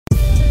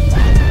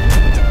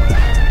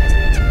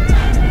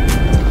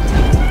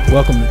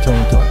Welcome to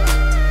Tone Talks.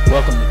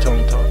 Welcome to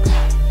Tone Talks.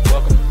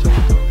 Welcome to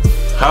Tone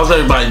Talks. How's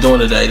everybody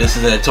doing today? This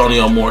is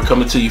Antonio Moore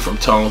coming to you from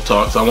Tone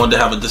Talks. I wanted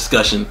to have a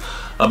discussion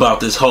about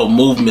this whole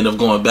movement of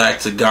going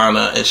back to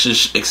Ghana and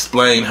just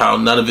explain how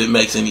none of it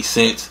makes any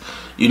sense.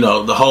 You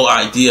know, the whole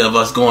idea of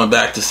us going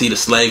back to see the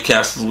slave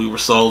castles we were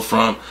sold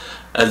from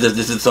as if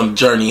this is some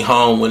journey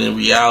home, when in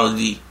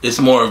reality it's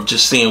more of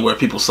just seeing where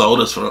people sold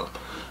us from.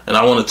 And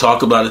I want to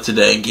talk about it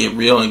today and get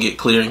real and get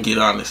clear and get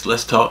honest.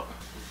 Let's talk.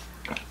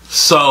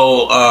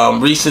 So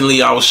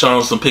recently I was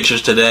shown some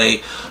pictures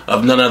today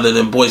of none other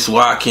than Boyce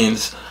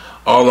Watkins,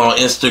 all on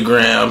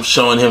Instagram,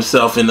 showing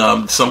himself in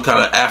some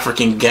kind of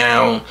African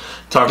gown,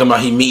 talking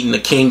about he meeting the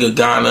king of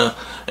Ghana,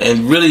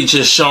 and really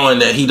just showing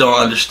that he don't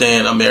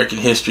understand American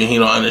history and he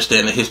don't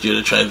understand the history of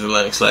the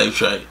transatlantic slave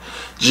trade.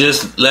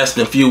 Just less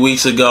than a few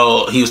weeks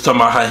ago, he was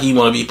talking about how he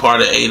want to be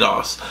part of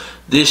ADOS.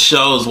 This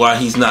shows why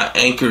he's not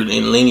anchored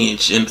in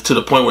lineage, and to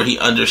the point where he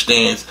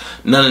understands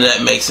none of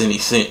that makes any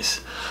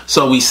sense.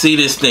 So we see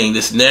this thing,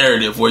 this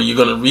narrative, where you're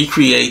going to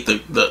recreate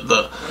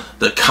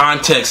the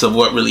context of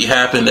what really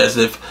happened as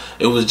if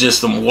it was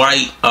just some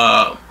white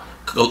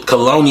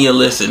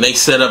colonialists and they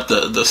set up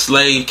the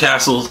slave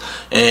castles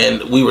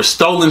and we were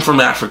stolen from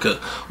Africa,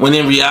 when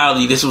in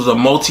reality this was a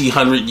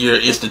multi-hundred-year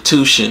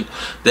institution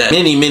that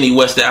many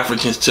West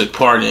Africans took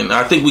part in.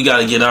 I think we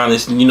got to get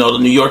honest. You know,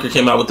 the New Yorker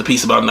came out with the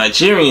piece about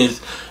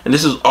Nigerians, and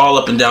this is all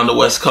up and down the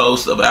west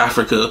coast of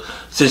Africa.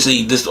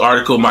 Essentially, this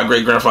article, my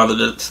great-grandfather,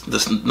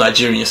 the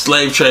Nigerian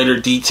slave trader,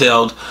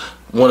 detailed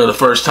one of the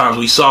first times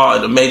we saw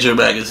in a major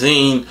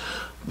magazine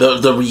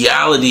the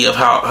reality of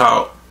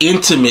how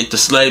intimate the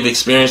slave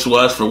experience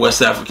was for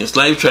West African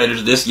slave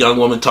traders. This young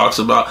woman talks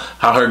about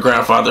how her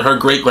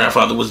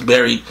great-grandfather was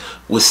buried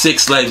with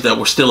 6 slaves that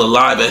were still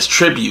alive as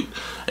tribute.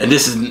 And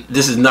this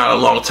is not a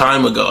long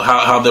time ago.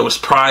 How there was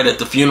pride at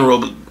the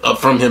funeral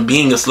from him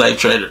being a slave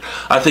trader.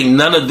 I think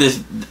none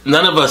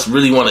of us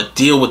really want to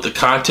deal with the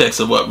context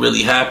of what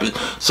really happened.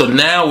 So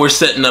now we're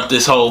setting up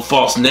this whole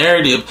false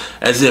narrative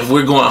as if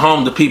we're going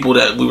home to people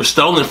that we were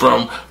stolen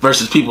from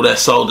versus people that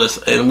sold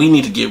us. And we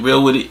need to get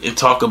real with it and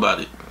talk about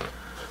it.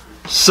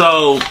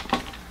 So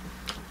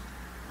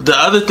the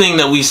other thing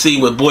that we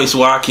see with Boyce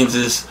Watkins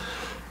is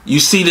you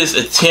see this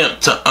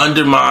attempt to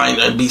undermine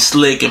and be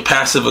slick and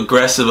passive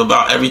aggressive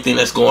about everything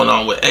that's going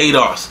on with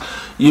ADOS.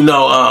 You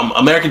know,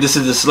 American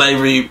Descendants of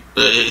Slavery,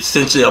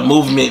 essentially a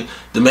movement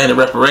demanding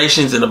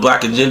reparations, and the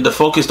black agenda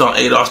focused on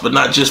ADOS, but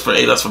not just for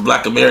ADOS, for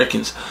black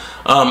Americans.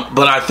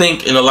 But I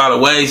think in a lot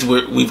of ways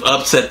we've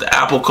upset the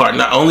apple cart,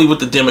 not only with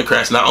the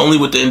Democrats, not only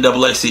with the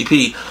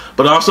NAACP,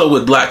 but also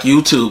with black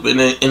YouTube.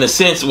 And in a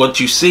sense, what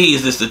you see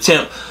is this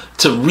attempt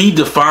to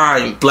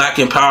redefine black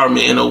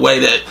empowerment in a way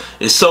that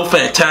is so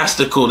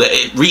fantastical that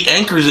it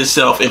re-anchors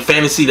itself in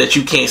fantasy that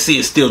you can't see.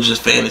 It's still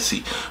just fantasy.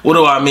 What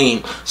do I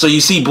mean? So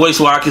you see Boyce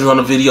Watkins on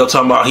the video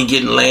talking about he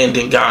getting land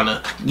in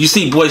Ghana. You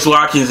see Boyce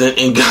Watkins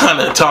in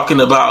Ghana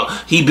talking about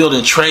he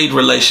building trade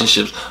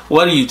relationships.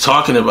 What are you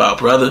talking about,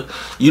 brother?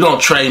 You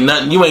don't trade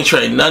nothing. You ain't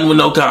trading nothing with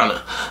no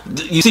Ghana.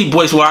 You see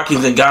Boyce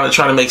Watkins in Ghana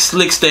trying to make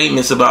slick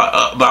statements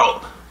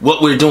about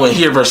what we're doing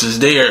here versus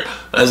there,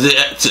 as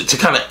to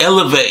kind of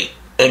elevate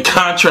and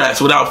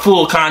contrast without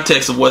full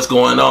context of what's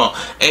going on.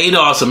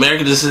 ADOS,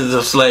 American Descendants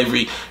of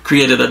Slavery,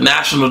 created a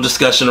national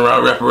discussion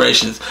around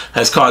reparations,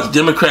 has caused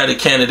Democratic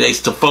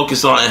candidates to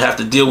focus on and have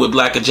to deal with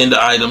black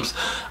agenda items.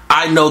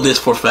 I know this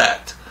for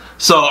fact.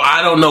 So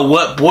I don't know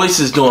what Boyce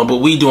is doing, but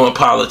we doing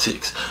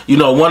politics. You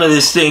know, one of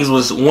these things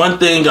was one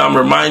thing I'm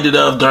reminded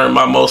of during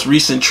my most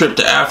recent trip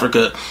to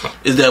Africa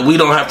is that we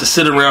don't have to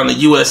sit around the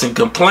U.S. and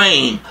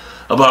complain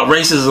about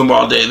racism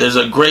all day. There's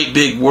a great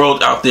big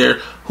world out there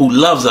who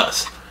loves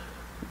us.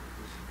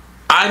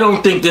 I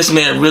don't think this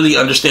man really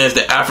understands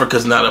that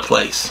Africa's not a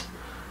place.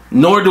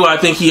 Nor do I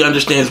think he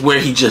understands where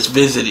he just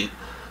visited.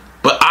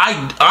 But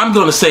I'm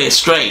going to say it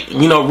straight.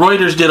 You know,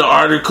 Reuters did an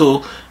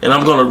article, and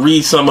I'm going to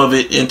read some of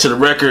it into the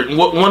record.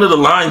 One of the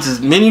lines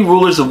is, many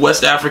rulers of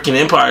West African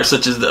empires,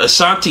 such as the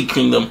Ashanti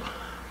Kingdom,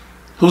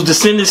 whose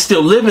descendants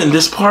still live in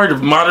this part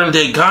of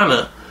modern-day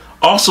Ghana,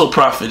 also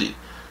profited,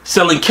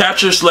 selling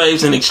captured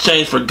slaves in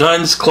exchange for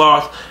guns,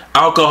 cloth,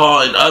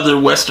 alcohol, and other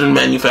Western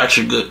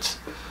manufactured goods.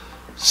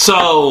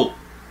 So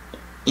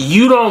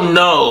you don't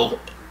know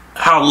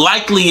how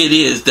likely it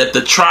is that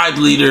the tribe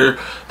leader,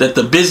 that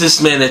the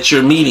businessman that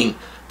you're meeting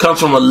comes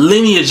from a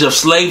lineage of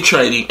slave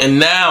trading and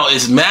now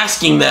is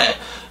masking that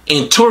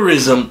in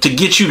tourism to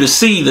get you to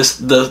see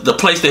the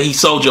place that he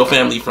sold your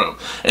family from.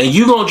 And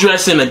you gonna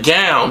dress in a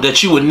gown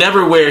that you would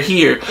never wear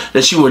here,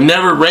 that you were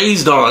never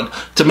raised on,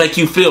 to make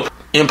you feel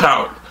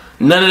empowered.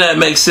 None of that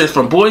makes sense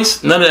from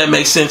Boyce. None of that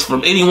makes sense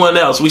from anyone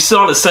else. We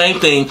saw the same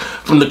thing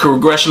from the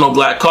Congressional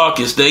Black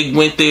Caucus. They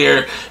went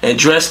there and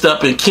dressed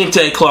up in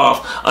kente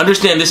cloth.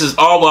 Understand, this is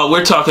all while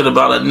we're talking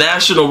about a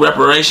national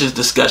reparations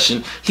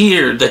discussion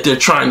here that they're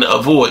trying to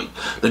avoid.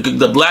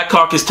 The Black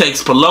Caucus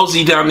takes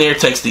Pelosi down there,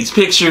 takes these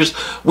pictures.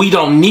 We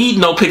don't need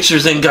no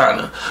pictures in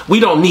Ghana. We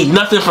don't need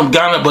nothing from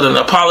Ghana but an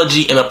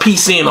apology and a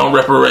peace in on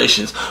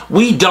reparations.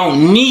 We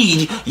don't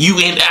need you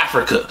in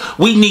Africa.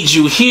 We need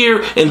you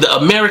here in the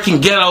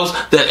American ghettos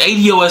lives that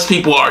ADOS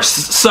people are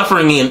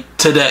suffering in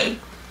today.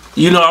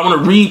 You know, I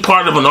want to read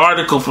part of an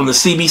article from the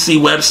CBC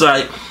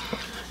website.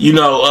 You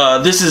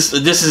know, this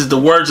is the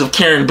words of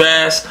Karen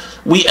Bass.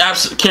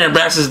 Karen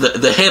Bass is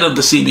the head of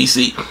the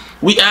CBC.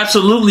 We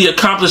absolutely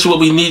accomplished what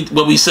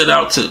we set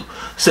out to,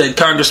 said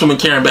Congresswoman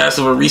Karen Bass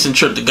of a recent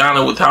trip to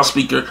Ghana with House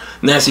Speaker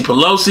Nancy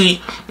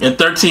Pelosi and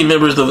 13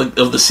 members of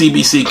the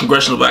CBC,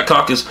 Congressional Black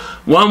Caucus.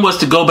 One was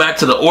to go back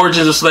to the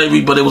origins of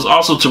slavery, but it was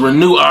also to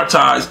renew our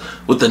ties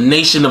with the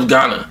nation of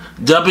Ghana,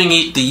 dubbing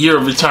it the year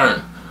of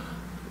return.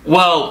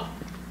 Well,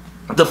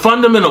 the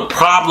fundamental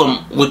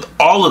problem with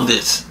all of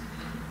this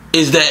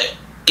is that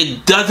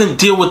it doesn't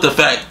deal with the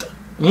fact,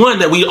 one,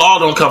 that we all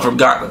don't come from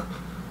Ghana.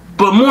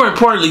 But more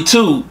importantly,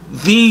 too,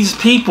 these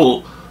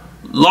people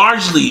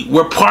largely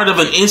were part of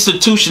an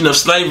institution of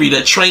slavery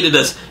that traded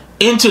us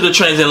into the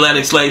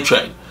transatlantic slave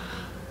trade.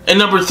 And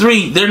number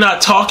three, they're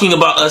not talking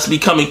about us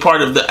becoming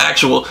part of the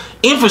actual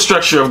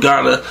infrastructure of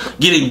Ghana,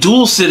 getting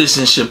dual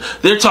citizenship.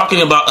 They're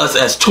talking about us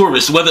as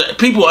tourists, whether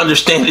people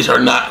understand it or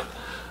not.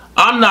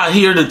 I'm not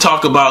here to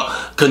talk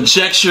about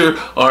conjecture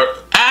or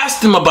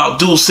ask them about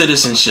dual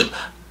citizenship.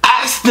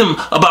 Ask them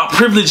about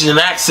privilege and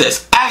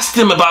access. Ask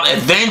them about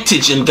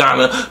advantage in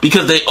Ghana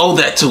because they owe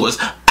that to us.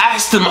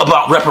 Ask them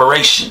about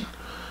reparation.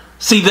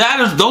 See,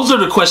 those are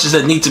the questions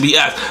that need to be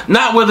asked.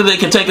 Not whether they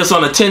can take us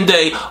on a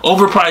 10-day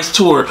overpriced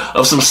tour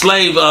of some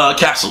slave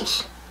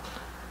castles.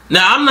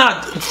 Now, I'm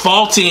not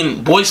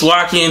faulting Boyce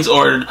Watkins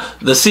or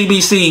the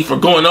CBC for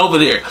going over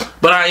there,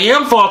 but I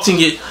am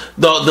faulting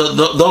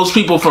those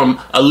people from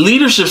a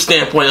leadership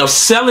standpoint of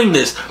selling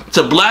this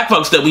to black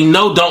folks that we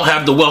know don't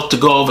have the wealth to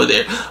go over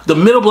there. The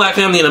middle black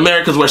family in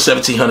America is worth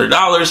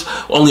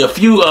 $1,700. Only a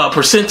few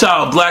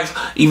percentile of blacks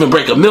even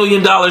break $1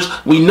 million.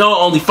 We know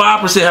only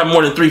 5% have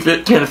more than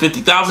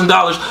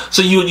 $350,000.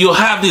 So you'll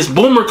have this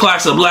boomer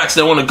class of blacks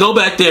that want to go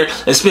back there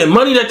and spend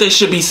money that they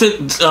should be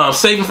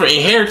saving for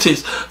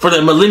inheritance for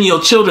their millennial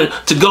children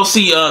to go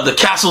see the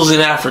castles in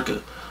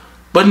Africa.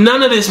 But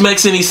none of this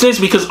makes any sense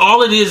because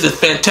all it is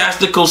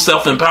fantastical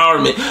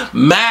self-empowerment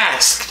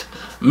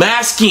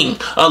masking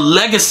a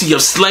legacy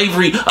of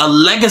slavery, a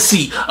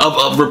legacy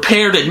of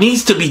repair that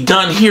needs to be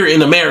done here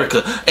in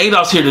America.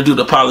 Adolf's here to do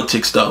the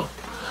politics, though.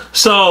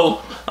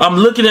 So I'm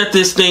looking at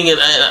this thing and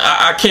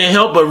I can't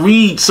help but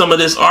read some of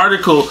this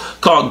article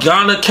called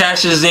Ghana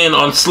Cashes In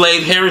on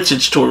Slave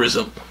Heritage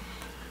Tourism.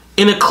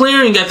 In a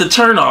clearing at the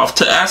turnoff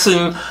to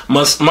Asin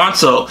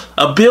Manso,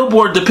 a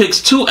billboard depicts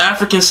two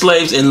African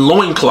slaves in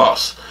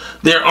loincloths.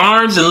 Their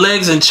arms and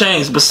legs in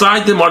chains.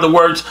 Beside them are the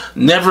words,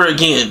 "Never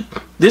again."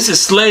 This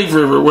is Slave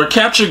River, where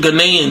captured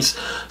Ghanaians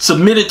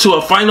submitted to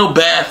a final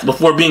bath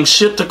before being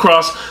shipped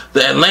across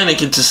the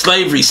Atlantic into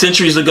slavery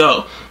centuries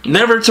ago,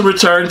 never to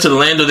return to the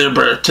land of their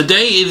birth.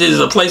 Today it is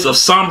a place of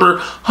somber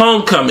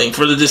homecoming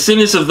for the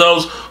descendants of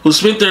those who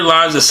spent their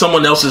lives as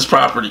someone else's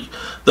property.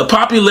 The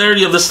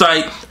popularity of the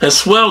site has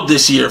swelled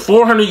this year.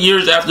 400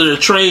 years after the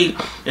trade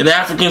in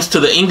Africans to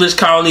the English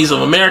colonies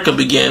of America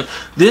began,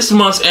 this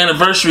month's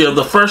anniversary of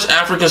the first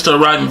Africans to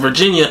arrive in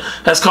Virginia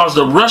has caused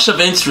a rush of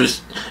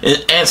interest in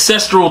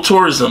ancestral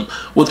tourism,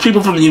 with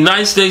people from the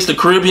United States, the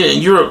Caribbean,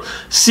 and Europe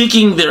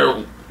seeking their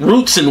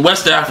roots in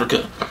West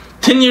Africa.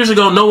 10 years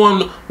ago, no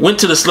one went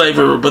to the Slave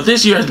River, but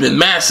this year has been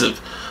massive,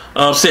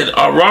 said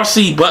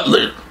Rossi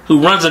Butler, who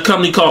runs a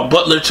company called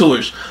Butler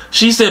Tours.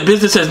 She said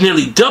business has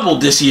nearly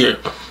doubled this year,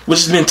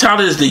 which has been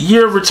touted as the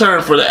year of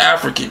return for the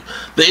African.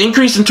 The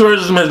increase in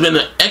tourism has been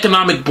an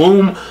economic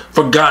boom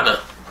for Ghana.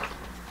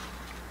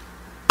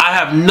 I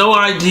have no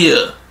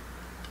idea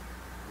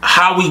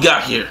how we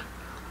got here.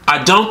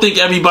 I don't think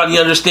everybody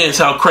understands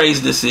how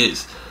crazy this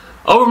is.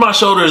 Over my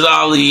shoulder is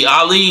Ali.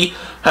 Ali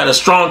had a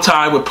strong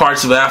tie with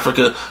parts of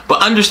Africa,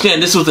 but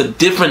understand this was a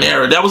different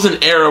era. That was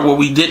an era where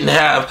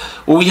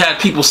we had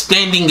people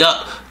standing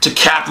up to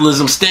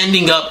capitalism,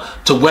 standing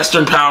up to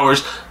Western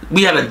powers.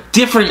 We had a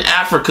different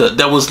Africa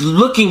that was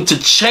looking to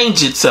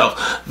change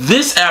itself.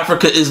 This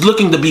Africa is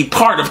looking to be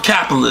part of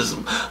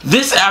capitalism.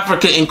 This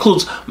Africa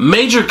includes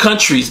major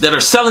countries that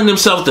are selling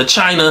themselves to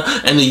China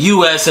and the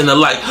US and the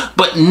like.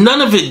 But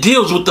none of it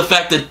deals with the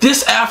fact that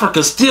this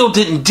Africa still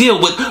didn't deal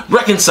with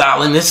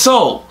reconciling its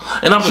soul.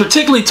 And I'm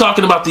particularly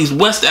talking about these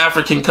West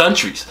African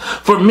countries.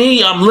 For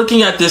me, I'm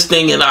looking at this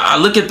thing and I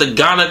look at the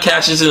Ghana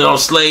Cashes In on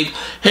Slave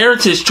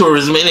Heritage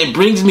Tourism, and it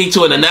brings me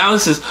to an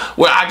analysis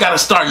where I got to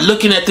start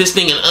looking at this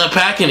thing and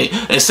unpacking it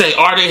and say,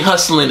 are they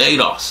hustling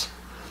ADOS?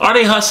 Are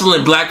they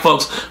hustling black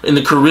folks in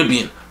the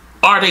Caribbean?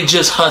 Are they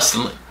just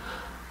hustling?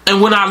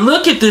 And when I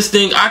look at this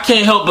thing, I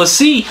can't help but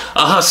see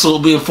a hustle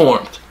being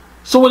formed.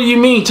 So what do you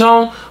mean,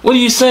 Tone? What are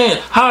you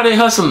saying? How are they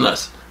hustling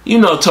us? You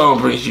know Tone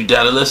brings you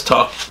data. Let's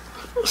talk.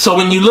 So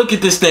when you look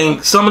at this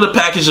thing, some of the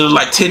packages are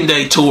like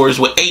 10-day tours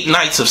with 8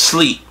 nights of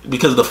sleep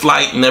because of the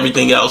flight and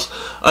everything else.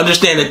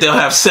 Understand that they'll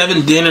have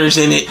 7 dinners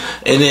in it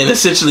and then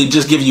essentially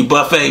just give you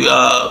buffet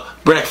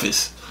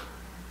breakfast.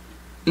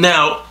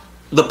 Now,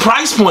 the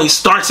price point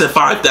starts at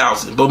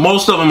 $5,000, but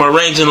most of them are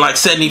ranging like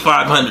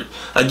 $7,500.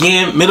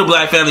 Again, middle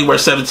black family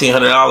worth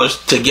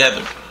 $1,700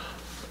 together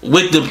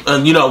with the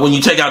when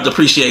you take out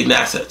depreciating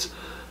assets.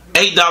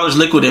 $8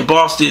 liquid in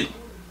Boston,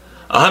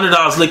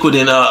 $100 liquid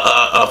in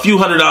a few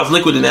 $100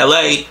 liquid in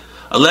LA,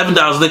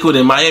 $11 liquid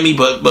in Miami,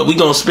 but we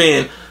gonna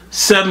spend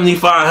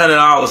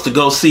 $7,500 to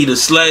go see the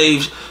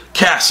slave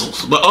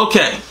castles. But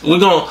okay, we're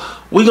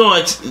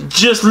gonna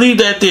just leave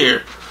that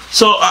there.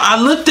 So I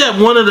looked at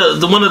one of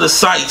the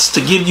sites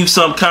to give you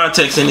some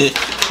context, and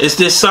it's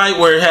this site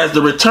where it has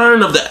the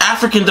return of the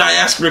African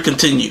diaspora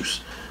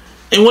continues.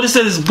 And what it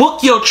says is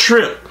book your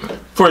trip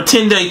for a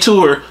 10-day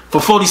tour for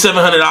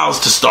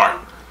 $4,700 to start.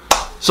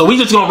 So we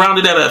just gonna round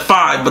it out at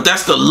 5, but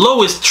that's the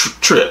lowest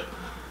trip.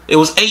 It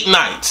was 8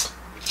 nights.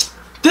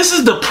 This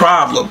is the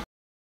problem.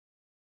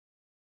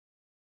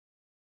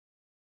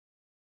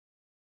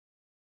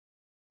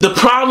 The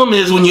problem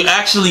is when you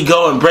actually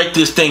go and break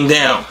this thing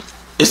down,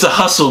 it's a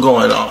hustle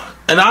going on.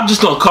 And I'm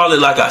just gonna call it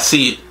like I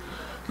see it.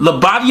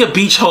 LaBadia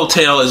Beach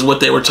Hotel is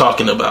what they were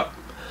talking about.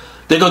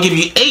 They're gonna give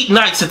you 8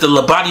 nights at the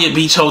LaBadia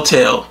Beach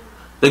Hotel.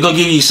 They're gonna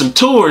give you some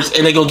tours,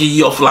 and they're gonna give you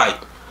your flight.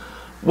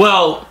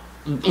 Well,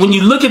 when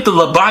you look at the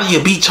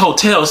LaBadia Beach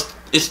Hotels,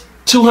 it's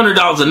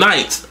 $200 a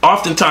night,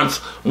 oftentimes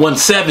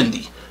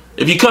 $170.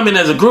 If you come in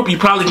as a group, you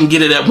probably can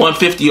get it at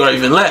 $150 or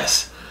even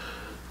less.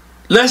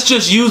 Let's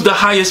just use the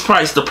highest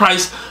price. The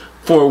price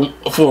for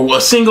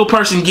a single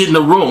person getting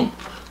a room,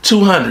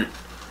 $200.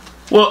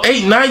 Well,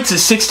 8 nights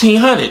is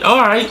 $1,600.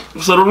 All right,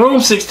 so the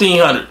room's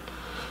 $1,600.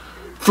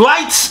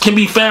 Flights can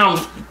be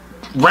found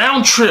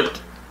round trip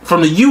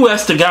from the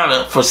U.S. to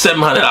Ghana for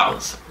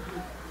 $700.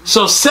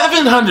 So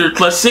 $700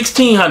 plus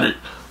 $1,600,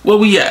 what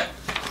we at?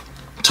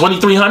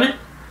 $2,300?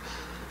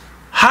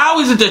 How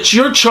is it that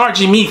you're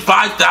charging me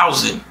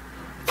 $5,000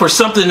 for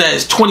something that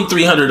is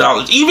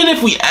 $2,300? Even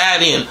if we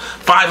add in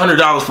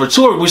 $500 per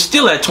tour, we're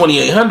still at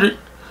 $2,800.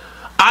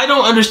 I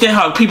don't understand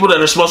how people that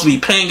are supposed to be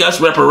paying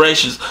us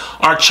reparations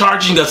are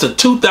charging us a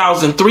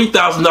 $2,000,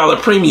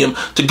 $3,000 premium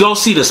to go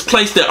see this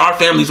place that our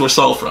families were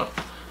sold from.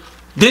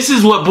 This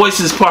is what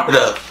Boyce is part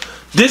of.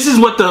 This is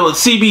what the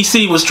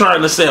CBC was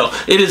trying to sell.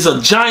 It is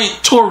a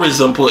giant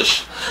tourism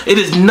push. It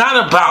is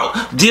not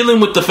about dealing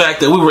with the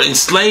fact that we were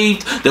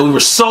enslaved, that we were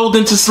sold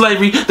into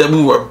slavery, that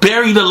we were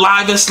buried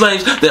alive as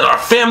slaves, that our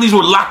families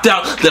were locked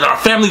out, that our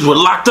families were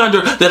locked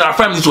under, that our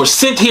families were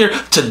sent here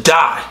to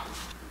die.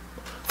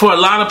 For a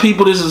lot of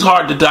people, this is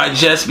hard to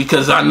digest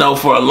because I know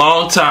for a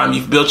long time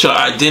you've built your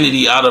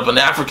identity out of an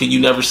Africa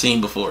you've never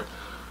seen before.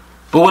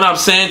 But what I'm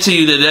saying to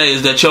you today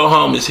is that your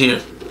home is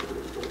here.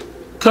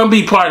 Come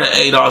be part of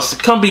ADOS.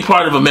 Come be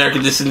part of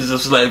American Descendants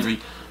of Slavery.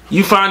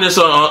 You find us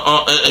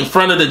in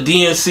front of the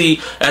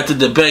DNC at the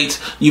debates.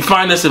 You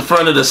find us in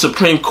front of the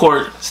Supreme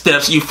Court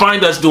steps. You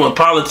find us doing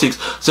politics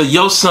so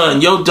your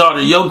son, your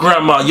daughter, your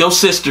grandma, your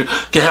sister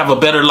can have a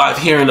better life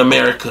here in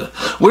America.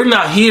 We're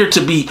not here to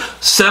be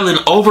selling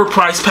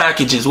overpriced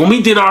packages. When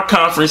we did our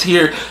conference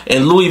here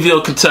in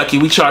Louisville, Kentucky,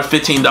 we charged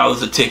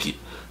 $15 a ticket.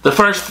 The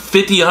first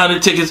 50,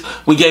 100 tickets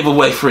we gave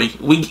away free.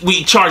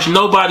 We charged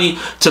nobody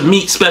to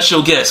meet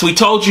special guests. We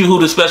told you who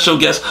the special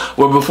guests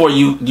were before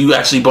you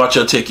actually bought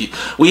your ticket.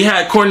 We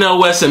had Cornel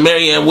West and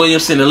Marianne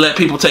Williamson and let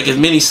people take as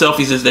many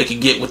selfies as they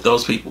could get with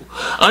those people.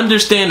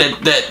 Understand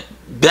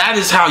that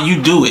is how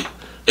you do it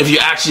if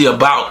you're actually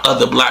about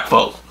other black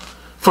folk.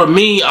 For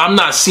me, I'm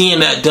not seeing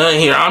that done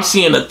here. I'm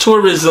seeing a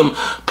tourism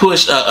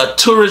push, a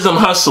tourism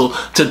hustle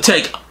to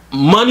take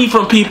money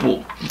from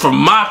people, from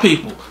my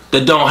people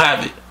that don't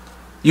have it.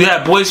 You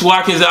have Boyce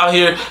Watkins out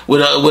here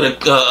with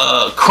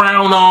a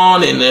crown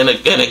on and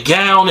a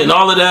gown and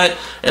all of that,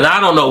 and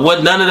I don't know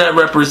what none of that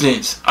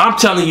represents. I'm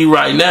telling you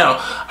right now,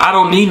 I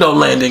don't need no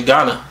land in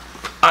Ghana.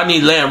 I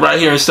need land right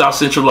here in South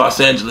Central Los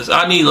Angeles.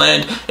 I need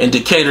land in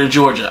Decatur,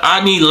 Georgia.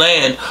 I need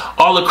land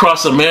all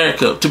across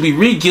America to be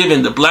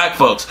re-given to black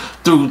folks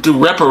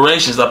through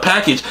reparations, a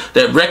package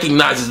that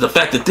recognizes the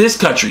fact that this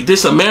country,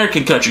 this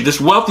American country, this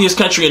wealthiest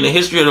country in the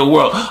history of the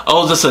world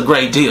owes us a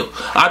great deal.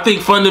 I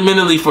think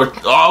fundamentally for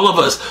all of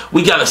us,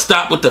 we got to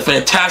stop with the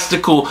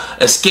fantastical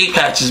escape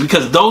hatches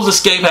because those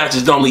escape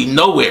hatches don't lead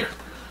nowhere.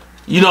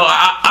 You know,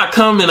 I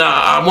come and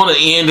I want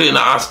to end and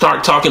I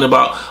start talking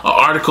about an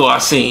article I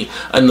seen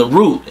in The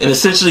Root. And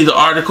essentially the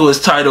article is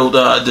titled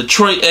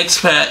Detroit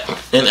Expat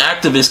and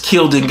Activist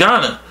Killed in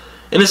Ghana.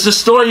 And it's the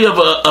story of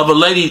a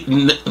lady,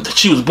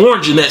 she was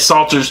born Jeanette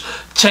Salters,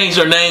 changed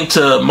her name to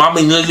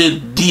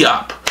Mamadou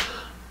Diop.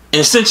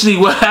 And essentially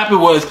what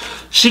happened was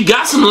she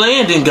got some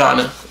land in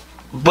Ghana,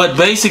 but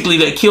basically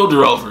they killed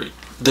her over it.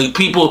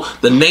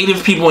 The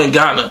native people in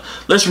Ghana.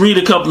 Let's read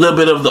a little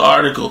bit of the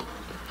article.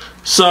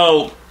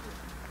 So,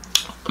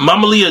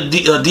 Mamadou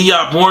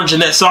Diop, born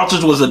Jeanette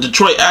Salters, was a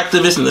Detroit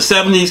activist in the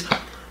 70s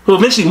who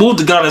eventually moved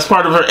to Ghana as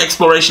part of her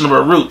exploration of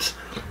her roots.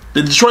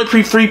 The Detroit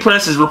Free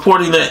Press is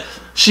reporting that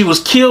she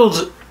was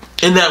killed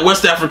in that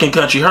West African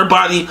country. Her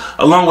body,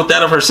 along with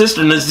that of her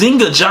sister,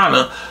 Nzinga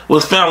Jana,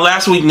 was found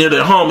last week near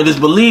their home. It is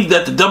believed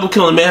that the double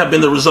killing may have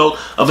been the result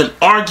of an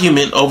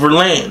argument over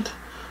land.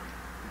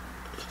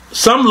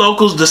 Some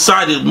locals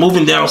decided,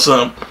 moving down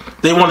some,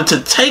 they wanted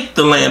to take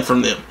the land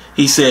from them.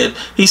 He said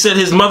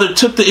his mother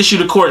took the issue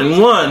to court and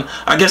won.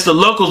 I guess the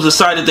locals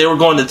decided they were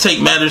going to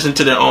take matters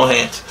into their own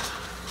hands.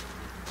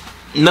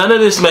 None of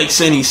this makes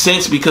any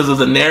sense because of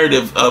the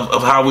narrative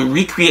of how we're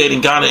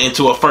recreating Ghana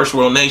into a first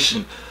world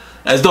nation,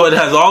 as though it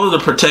has all of the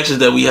protections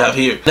that we have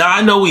here. Now,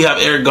 I know we have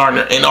Eric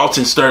Garner and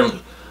Alton Sterling,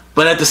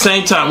 but at the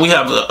same time, we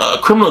have a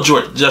criminal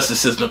justice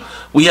system.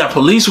 We have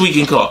police we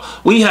can call.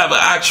 We have an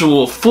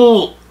actual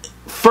full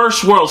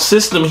first world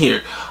system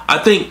here. I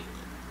think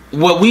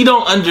what we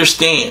don't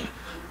understand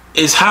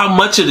is how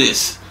much of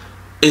this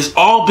is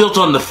all built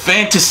on the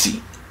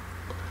fantasy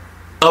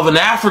of an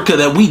Africa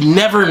that we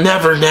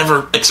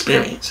never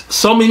experienced.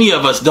 So many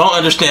of us don't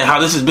understand how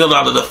this is built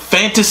out of the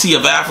fantasy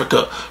of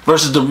Africa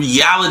versus the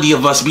reality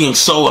of us being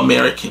so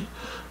American.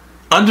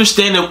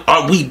 Understand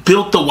that we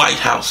built the White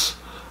House.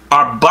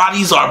 Our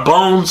bodies, our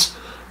bones,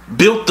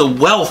 built the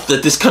wealth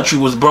that this country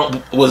was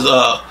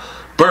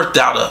birthed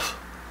out of.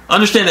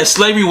 Understand that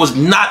slavery was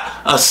not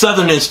a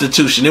Southern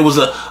institution. It was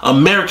an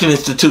American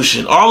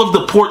institution. All of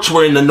the ports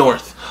were in the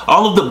North.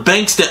 All of the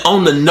banks that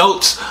owned the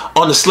notes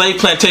on the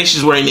slave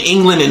plantations were in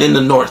England and in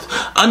the North.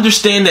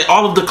 Understand that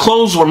all of the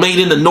clothes were made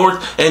in the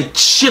North and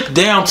shipped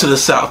down to the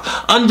South.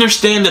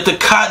 Understand that the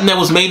cotton that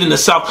was made in the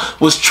South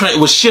was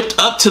shipped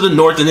up to the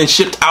North and then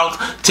shipped out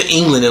to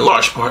England in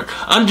large part.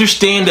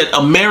 Understand that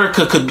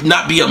America could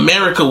not be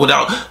America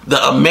without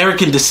the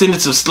American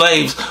descendants of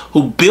slaves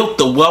who built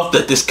the wealth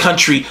that this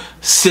country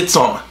sits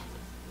on.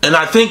 And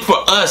I think for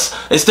us,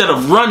 instead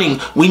of running,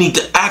 we need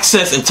to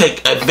access and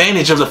take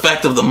advantage of the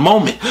fact of the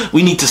moment.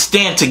 We need to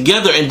stand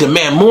together and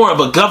demand more of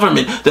a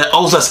government that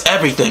owes us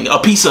everything, a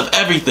piece of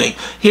everything.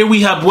 Here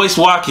we have Boyce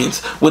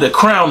Watkins with a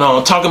crown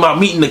on talking about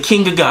meeting the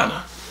King of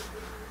Ghana.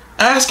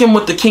 Ask him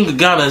what the King of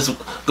Ghana is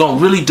going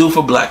to really do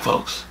for black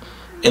folks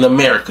in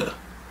America.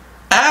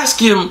 Ask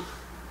him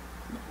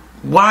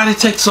why did it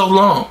take so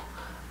long.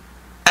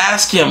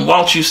 Ask him,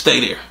 won't you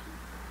stay there?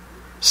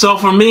 So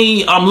for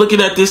me, I'm looking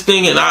at this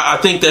thing and I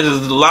think that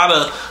there's a lot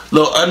of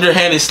little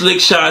underhanded slick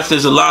shots.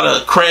 There's a lot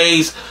of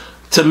craze.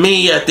 To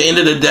me, at the end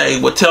of the day,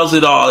 what tells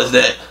it all is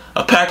that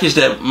a package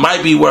that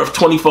might be worth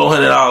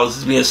 $2,400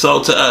 is being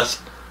sold to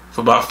us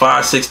for about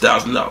 $5,000,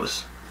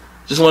 $6,000.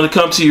 Just want to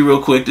come to you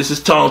real quick. This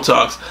is Tone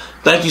Talks.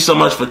 Thank you so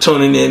much for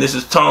tuning in. This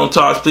is Tone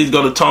Talks. Please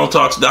go to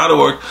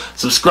tonetalks.org.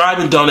 Subscribe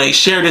and donate.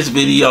 Share this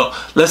video.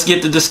 Let's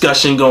get the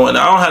discussion going.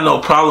 I don't have no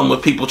problem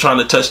with people trying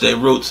to touch their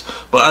roots,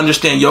 but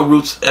understand your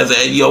roots as an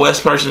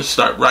ADOS person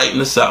start right in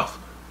the South.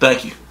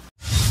 Thank you.